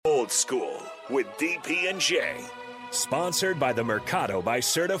Old School with DP and J. Sponsored by the Mercado by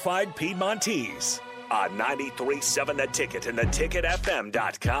Certified Piedmontese on 93.7 The Ticket and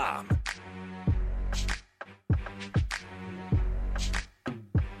theticketfm.com.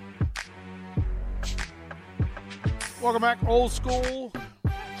 Welcome back, Old School.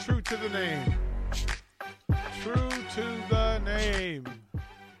 True to the name. True to the name.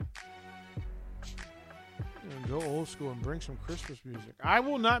 Go old school and bring some Christmas music. I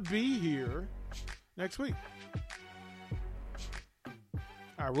will not be here next week.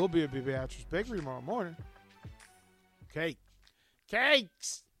 I will be at Beatrice Bakery tomorrow morning.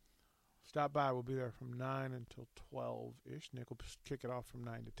 Cakes! Stop by. We'll be there from 9 until 12-ish. Nick will kick it off from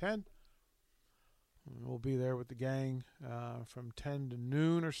 9 to 10. And we'll be there with the gang from 10 to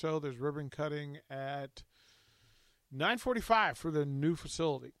noon or so. There's ribbon cutting at 9:45 for the new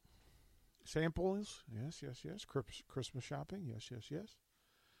facility. Samples, yes. Christmas shopping, yes.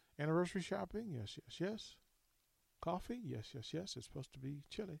 Anniversary shopping, yes. Coffee, yes. It's supposed to be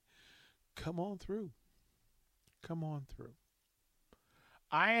chilly. Come on through.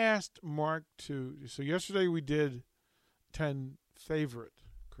 I asked Mark so yesterday we did 10 favorite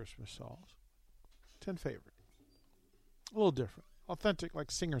Christmas songs. 10 favorite. A little different. Authentic,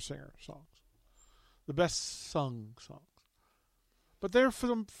 like singer songs. The best sung songs. But they're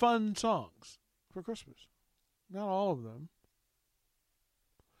some fun songs for Christmas. Not all of them.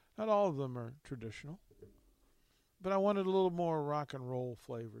 Not all of them are traditional. But I wanted a little more rock and roll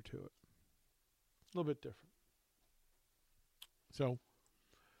flavor to it. A little bit different. So,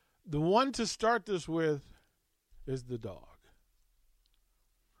 the one to start this with is The Dog.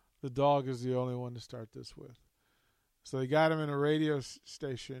 The Dog is the only one to start this with. So they got him in a radio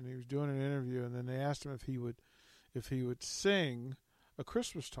station. He was doing an interview, and then they asked him if he would sing a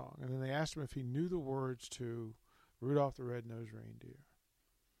Christmas song, and then they asked him if he knew the words to Rudolph the Red-Nosed Reindeer.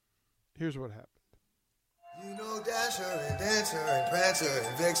 Here's what happened. You know Dasher and Dancer and Prancer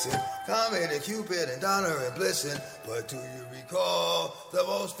and Vixen, Comet and Cupid and Donner and Blitzen, but do you recall the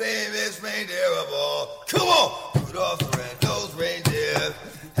most famous reindeer of all? Come on! Rudolph the Red-Nosed Reindeer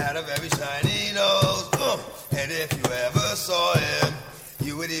had a very shiny nose, and if you ever saw him,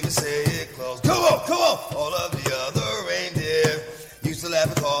 you would even say it close. Come on! All of the other reindeer used to laugh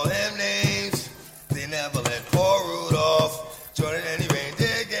and call him names. They never let poor Rudolph join in any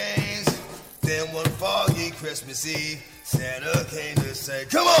reindeer games. Then one foggy Christmas Eve, Santa came to say,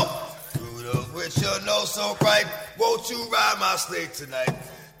 come on, Rudolph, with your nose so bright, won't you ride my sleigh tonight?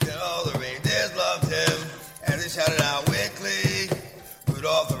 Then all the reindeers loved him, and they shouted out with glee,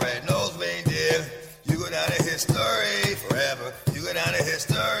 Rudolph the Red-Nosed Reindeer, you go down in history forever. You go down in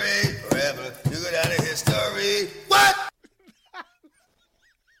history forever. You go down in history. What?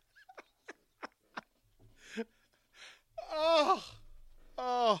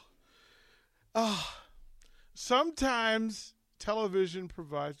 Sometimes television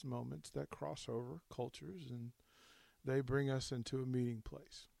provides moments that cross over cultures and they bring us into a meeting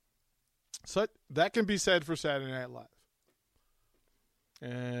place. So that can be said for Saturday Night Live.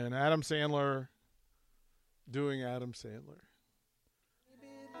 And Adam Sandler doing Adam Sandler.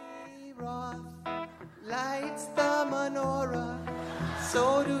 Billy Roth lights the menorah.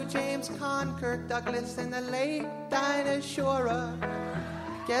 So do James Conn, Kirk Douglas, and the late Dinah Shore.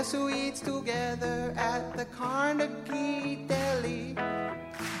 Guess who eats together at the Carnegie Deli?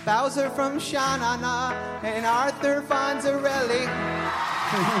 Bowser from Sha-Na-Na and Arthur Fonzarelli.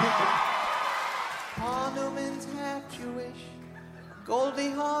 Paul Newman's half Jewish. Goldie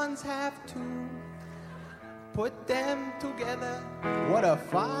Hawn's half too. Put them together. What a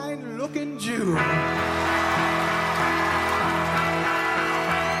fine-looking Jew. You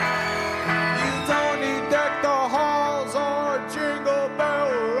don't need Deck the Halls or Jingle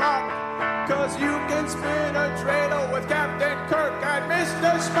Bell Rock, 'cause you can spin a dreidel with Captain Kirk and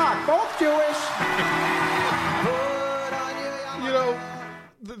Mr. Spock, both Jewish. Put on your You know,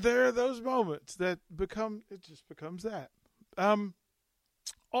 there are those moments that just becomes that.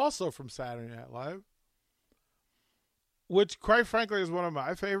 Also from Saturday Night Live, which quite frankly is one of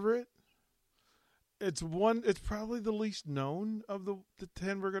my favorite. It's probably the least known of the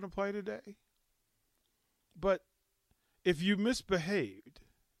 10 we're going to play today. But if you misbehaved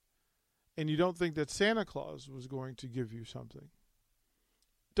and you don't think that Santa Claus was going to give you something,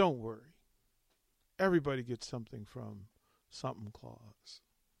 don't worry. Everybody gets something from Something Claus.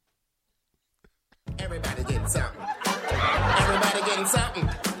 Everybody getting something. Everybody getting something.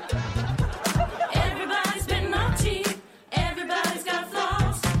 Everybody's been naughty. Everybody's got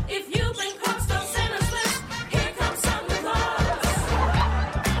flaws. If you've been crossed on Santa's list, here comes Santa Claus.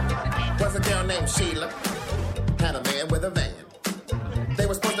 Was a girl named Sheila, had a man with a van. They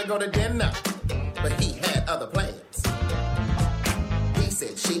were supposed to to go to dinner, but he had other plans. He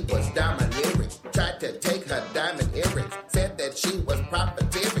said she was domineering, tried to take her diamond earrings, said that she was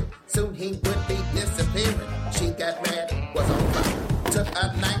profiteering, soon he would be disappearing. She got mad, was on fire, took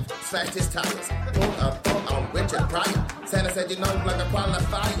a knife, slashed his tires, pulled a pull on Richard Pryor. Santa said, you know, like a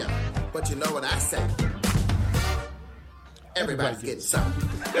qualifier, but you know what I say? Everybody's getting something.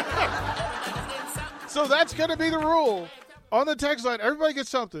 So that's going to be the rule on the text line. Everybody gets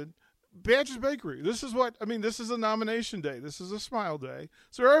something. Banter's Bakery. This is this is a nomination day. This is a smile day.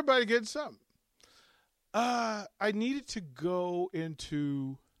 So everybody gets something. I needed to go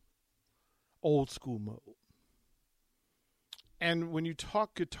into old school mode. And when you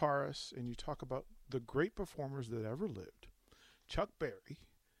talk guitarists and you talk about the great performers that ever lived, Chuck Berry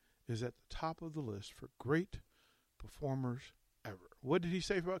is at the top of the list for great performers ever. What did he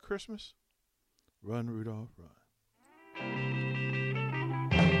say about Christmas? Run, Rudolph, run.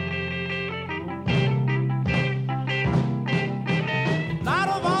 Out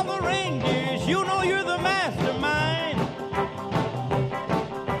of all the reindeers, you know you're the mastermind.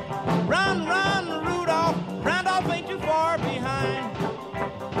 Run, run, Rudolph. Randolph ain't too far behind.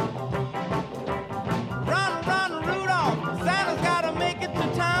 Run, run, Rudolph. Santa's gotta make it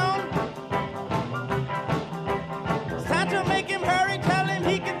to town. Santa, make him hurry. Tell him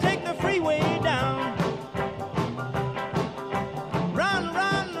he can take the freeway down. Run,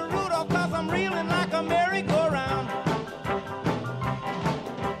 run, Rudolph, 'cause I'm reeling like a merry-go-round.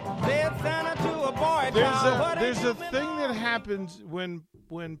 Said Santa to a boy child, "What There's have you a been thing that on?" happens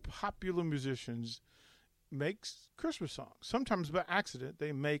when popular musicians make Christmas songs. Sometimes by accident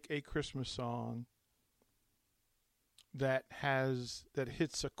they make a Christmas song that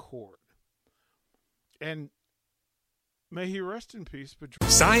hits a chord. And may he rest in peace, but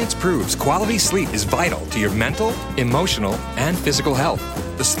Science proves quality sleep is vital to your mental, emotional, and physical health.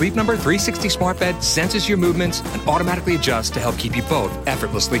 The Sleep Number 360 smart bed senses your movements and automatically adjusts to help keep you both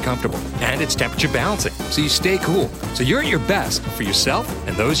effortlessly comfortable. And it's temperature balancing, so you stay cool. So you're at your best for yourself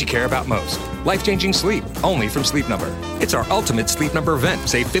and those you care about most. Life-changing sleep, only from Sleep Number. It's our ultimate Sleep Number event.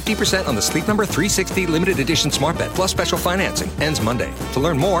 Save 50% on the Sleep Number 360 limited edition smart bed, plus special financing. Ends Monday. To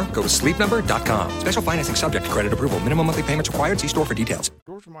learn more, go to sleepnumber.com. Special financing subject to credit approval. Minimum monthly payments required. See store for details.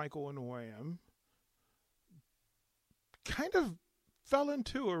 George Michael and Wham kind of fell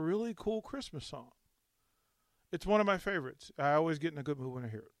into a really cool Christmas song. It's one of my favorites. I always get in a good mood when I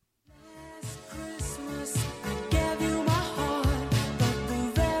hear it. Last Christmas, I gave you my heart, but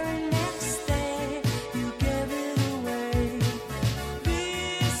the very next day, you gave it away.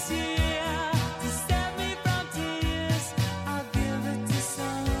 This year, to save me from tears, I'll give it to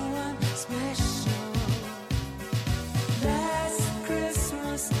someone special. Last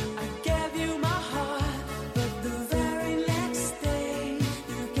Christmas, I gave you my heart, but the very next day,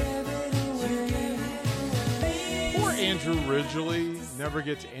 you gave it away. Poor Andrew Ridgely never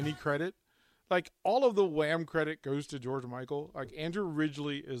gets any credit. Like, all of the Wham credit goes to George Michael. Like, Andrew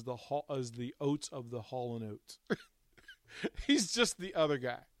Ridgely is the Oates of the Hall & Oates. He's just the other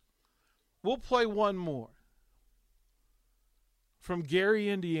guy. We'll play one more from Gary,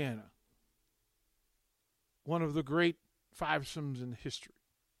 Indiana. One of the great fivesomes in history.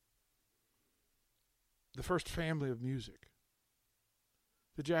 The first family of music.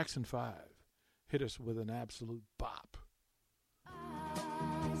 The Jackson 5 hit us with an absolute bop.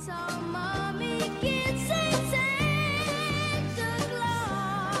 So mommy kids say Santa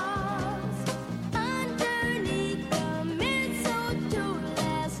Claus underneath the mistletoe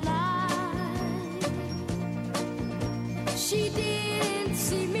last night. She didn't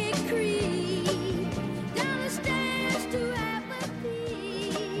see me creep down the stairs to have a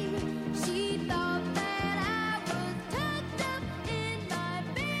peek. She thought that I was tucked up in my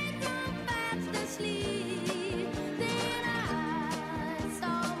bedroom fast asleep. Then I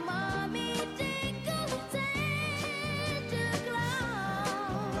saw mommy tinkle Santa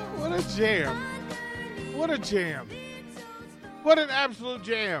Claus. What a jam. What a jam. What an absolute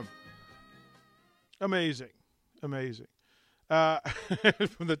jam. Amazing. Amazing.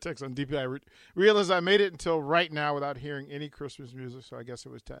 From the text on DP, I realized I made it until right now without hearing any Christmas music, so I guess it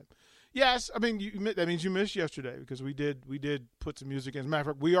was time. Yes, I mean, that means you missed yesterday because we did put some music in. As a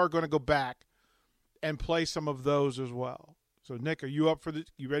matter of fact, we are going to go back and play some of those as well. So, Nick, are you up for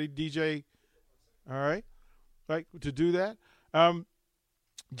you ready, DJ? All right. Right, to do that.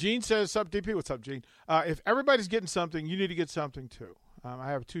 Gene says, "Sup, DP?" What's up, Gene? If everybody's getting something, you need to get something too.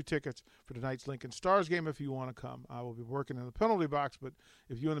 I have 2 tickets for tonight's Lincoln Stars game if you want to come. I will be working in the penalty box, but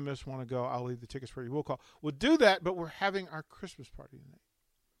if you and the miss want to go, I'll leave the tickets for you. We'll call. We'll do that, but we're having our Christmas party tonight.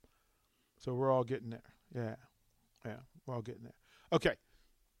 So we're all getting there. Yeah, we're all getting there. Okay.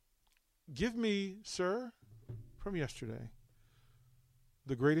 Give me, sir, from yesterday,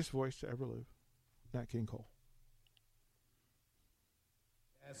 the greatest voice to ever live, Nat King Cole.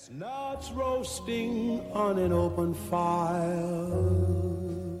 Chestnuts roasting on an open fire,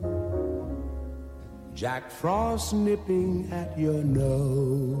 Jack Frost nipping at your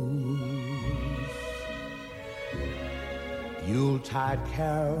nose, Yuletide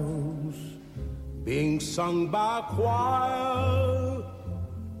carols being sung by a choir,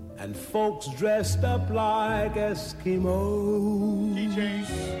 and folks dressed up like Eskimos.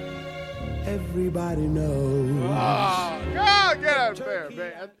 Everybody knows. Oh, God, get up there,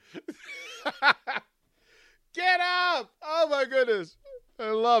 man. Get up. Oh, my goodness. I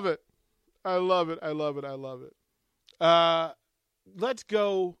love it. I love it. I love it. I love it. Let's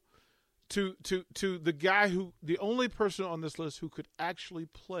go to the guy who, the only person on this list who could actually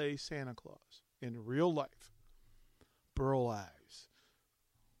play Santa Claus in real life, Burl Ives.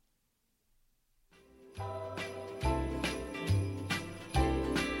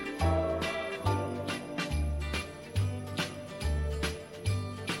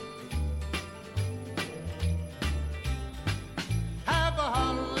 Have a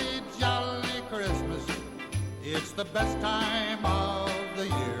holly jolly Christmas. It's the best time of the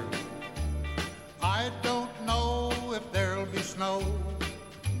year. I don't know if there'll be snow,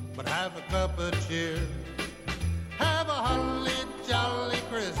 but have a cup of cheer. Have a holly jolly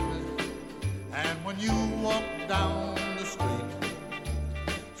Christmas. And when you walk down the street,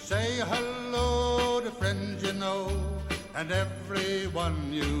 say hello to friends you know and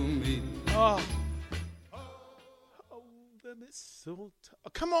everyone you meet. Oh, the mistletoe. Oh,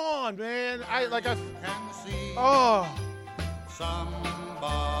 come on, man. Can see Oh,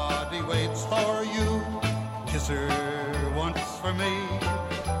 somebody waits for you. Kiss her once for me.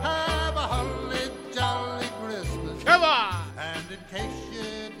 Have a holly jolly Christmas. come on. And in case you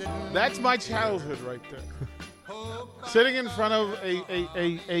didn't, That's my childhood right there. Sitting in front of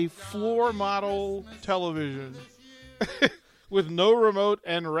a floor model television with no remote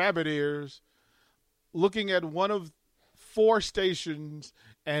and rabbit ears, looking at one of 4 stations,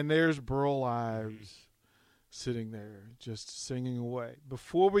 and there's Burl Ives sitting there just singing away.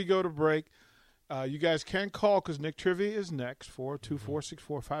 Before we go to break, you guys can call because Nick Trivia is next,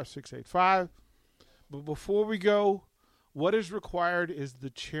 424-645-6685. But before we go, what is required is the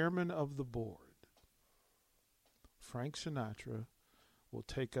chairman of the board. Frank Sinatra will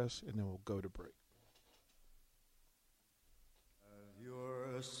take us, and then we'll go to break. Have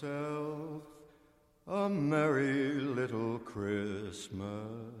yourself a merry little Christmas.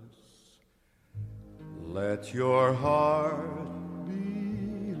 Let your heart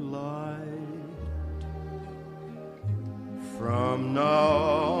be light. From now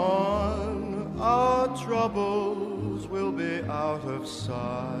on, our troubles will be out of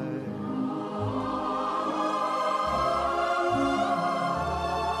sight.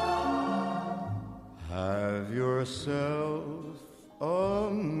 Have yourself a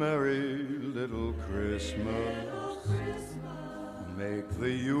merry little Christmas. Make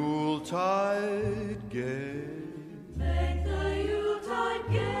the Yuletide gay. Make the Yuletide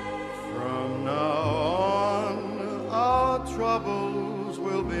gay. From now on, our troubles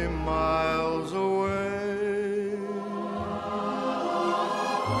will be miles away.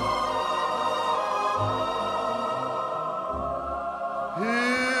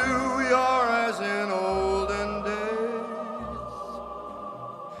 Here we are as in olden days,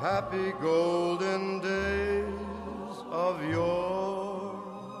 happy golden days of yore.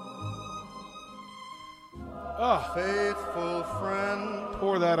 Faithful friend,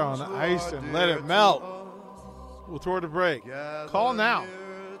 pour that on ice and let it melt. We'll throw it a break. Call now.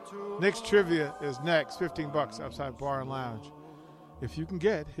 Nick's Trivia is next. $15 outside Bar and Lounge. If you can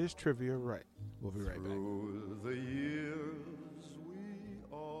get his trivia right. We'll be right back. the years we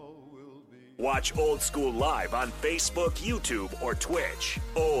all will be. Watch Old School live on Facebook, YouTube, or Twitch.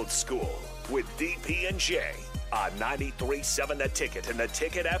 Old School with DP and J on 93.7 The Ticket and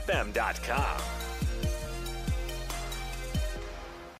theticketfm.com.